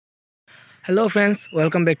Hello friends,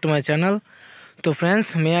 welcome back to my channel. तो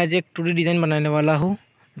friends, मैं आज एक 2D डिज़ाइन बनाने वाला हूँ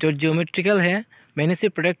जो ज्योमेट्रिकल है। मैंने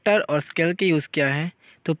सिर्फ प्रोटेक्टर और स्केल के यूज़ किया है,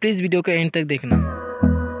 तो प्लीज़ वीडियो के एंड तक देखना।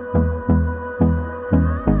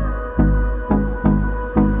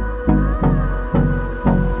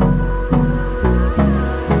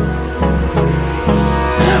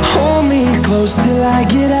 Hold me close till I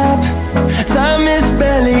get up. Time is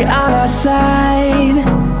barely on our side.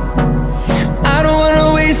 I don't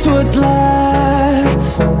wanna waste what's left.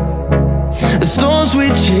 The storms we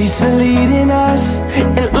chase are leading us,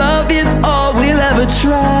 and love is all we'll ever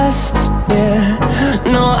trust. Yeah,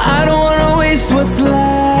 no, I don't wanna waste what's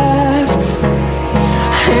left.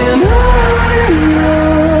 And on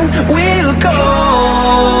we'll go,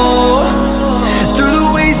 through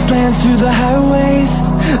the wastelands, through the highways,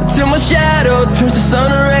 till my shadow turns to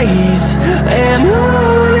sun rays. And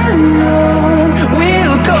on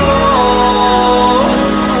we'll go,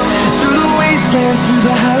 through the wastelands, through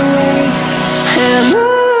the highways, and on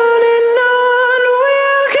we'll go.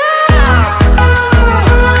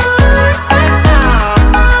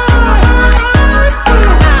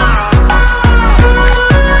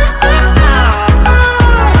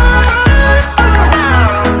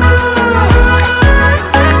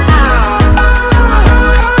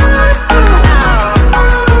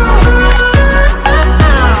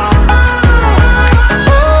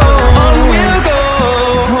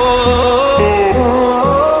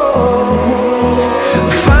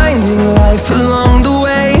 Along the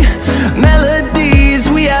way, melodies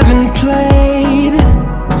we haven't played.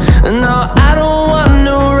 No, I don't want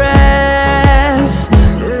no rest.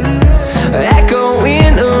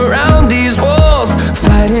 Echoing around these walls,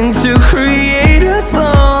 fighting to create a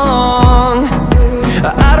song.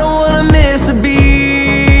 I don't wanna miss a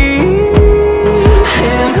beat.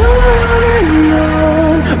 And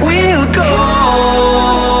on we'll go,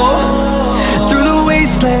 through the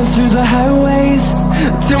wastelands, through the highways,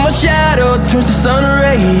 till my shadow turns to sun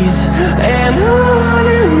rays. And on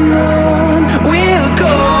we'll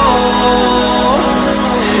go,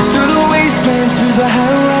 through the wastelands, through the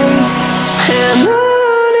highways, and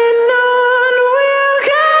on we'll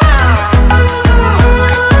go.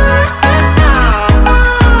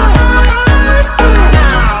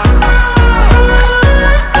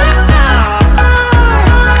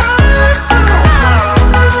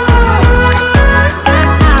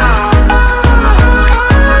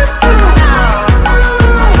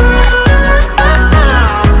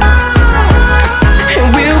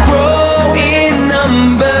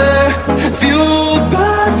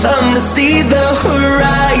 See the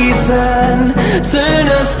horizon, turn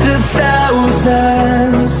us to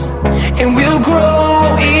thousands, and we'll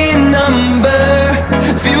grow in number,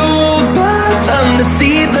 fueled by them. To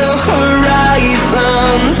see the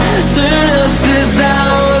horizon, turn us to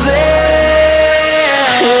thousands,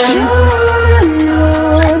 and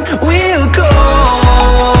on we'll go,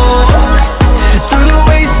 through the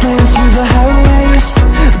wastelands, through the highways,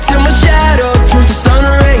 till my shadow turns to sun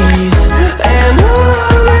rays. And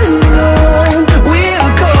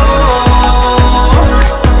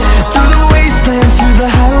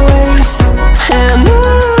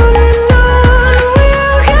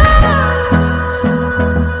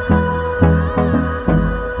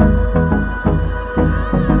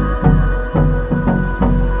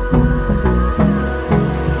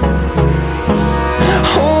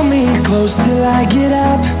close till I get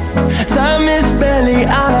up. Time is barely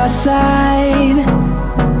on our side.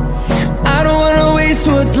 I don't wanna waste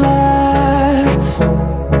what's left.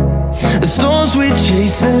 The storms we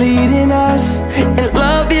chase are leading us, and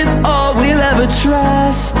love is all we'll ever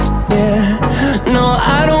trust. Yeah, no,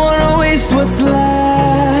 I don't wanna waste what's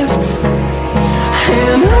left.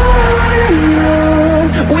 And on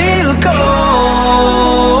we'll go,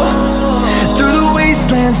 through the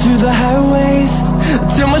wastelands, through the highways,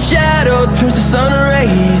 till my shadow turns to sun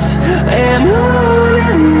rays. And on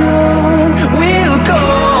we'll go,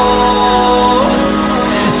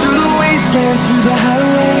 through the wastelands, through the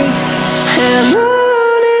highways, and on.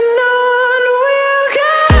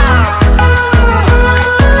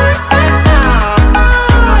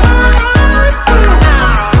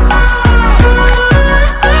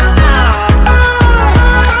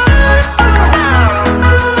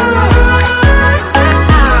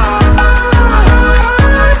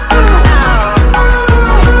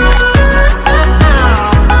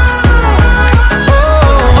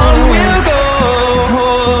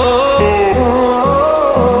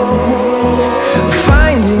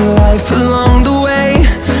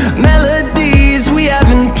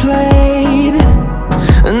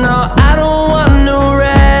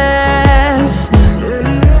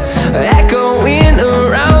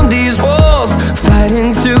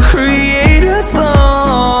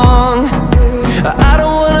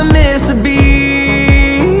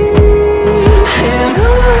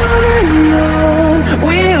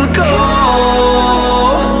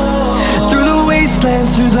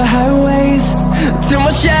 wastelands, through the highways, till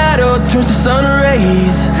my shadow turns to sun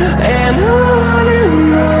rays. And on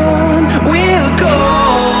we'll go,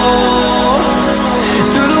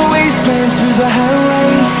 through the wastelands, through the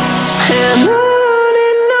highways, and on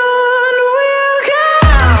we'll go.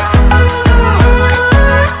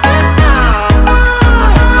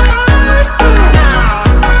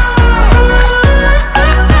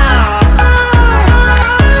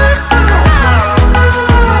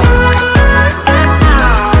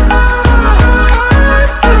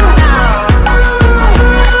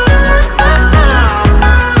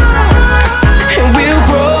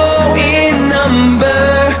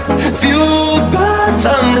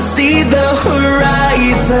 See the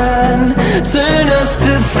horizon, turn us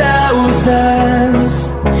to thousands,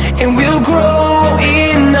 and we'll grow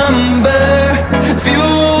in number,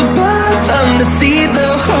 fueled by them to see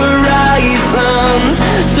the horizon,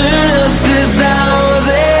 turn us to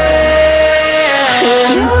thousands.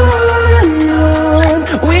 And on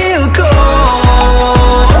we'll go,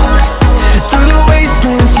 through the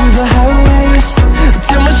wastelands, through the highways,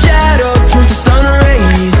 till my shadow turns to sun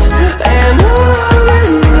rays. And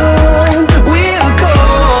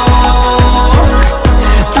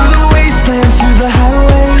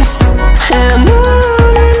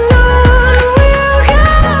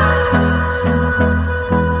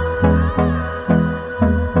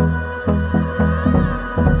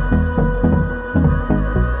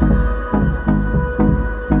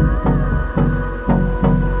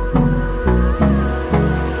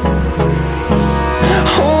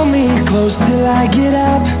close till I get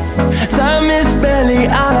up, time is barely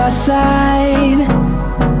on our side.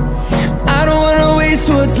 I don't wanna waste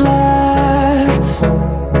what's left.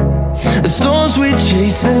 The storms we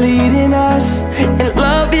chase are leading us, and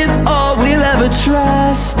love is all we'll ever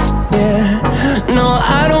trust. Yeah, no,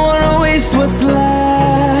 I don't wanna waste what's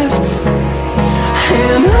left.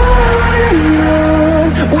 And on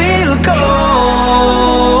we'll go,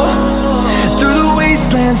 through the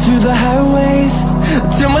wastelands, through the highways,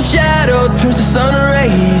 till my shadow turns to sun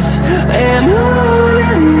rays. And on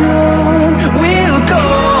we'll go,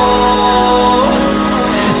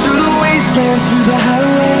 through the wastelands, through the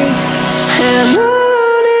highways, and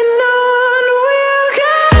on we'll go.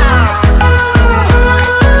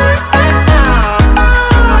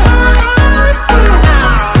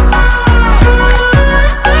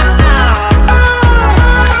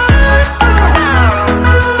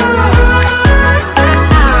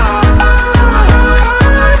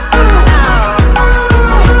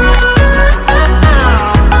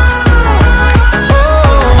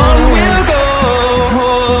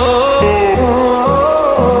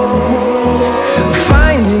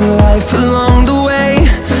 Along the way,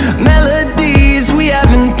 melodies we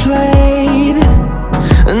haven't played.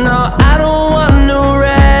 No, I don't want no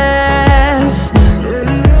rest,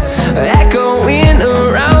 echoing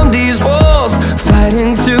around these walls,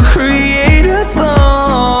 fighting to create a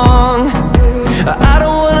song. I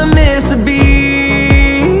don't wanna miss a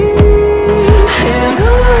beat. And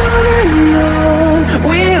on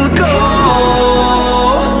we'll go.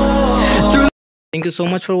 Thank you so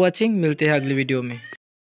much for watching. मिलते हैं अगली video में।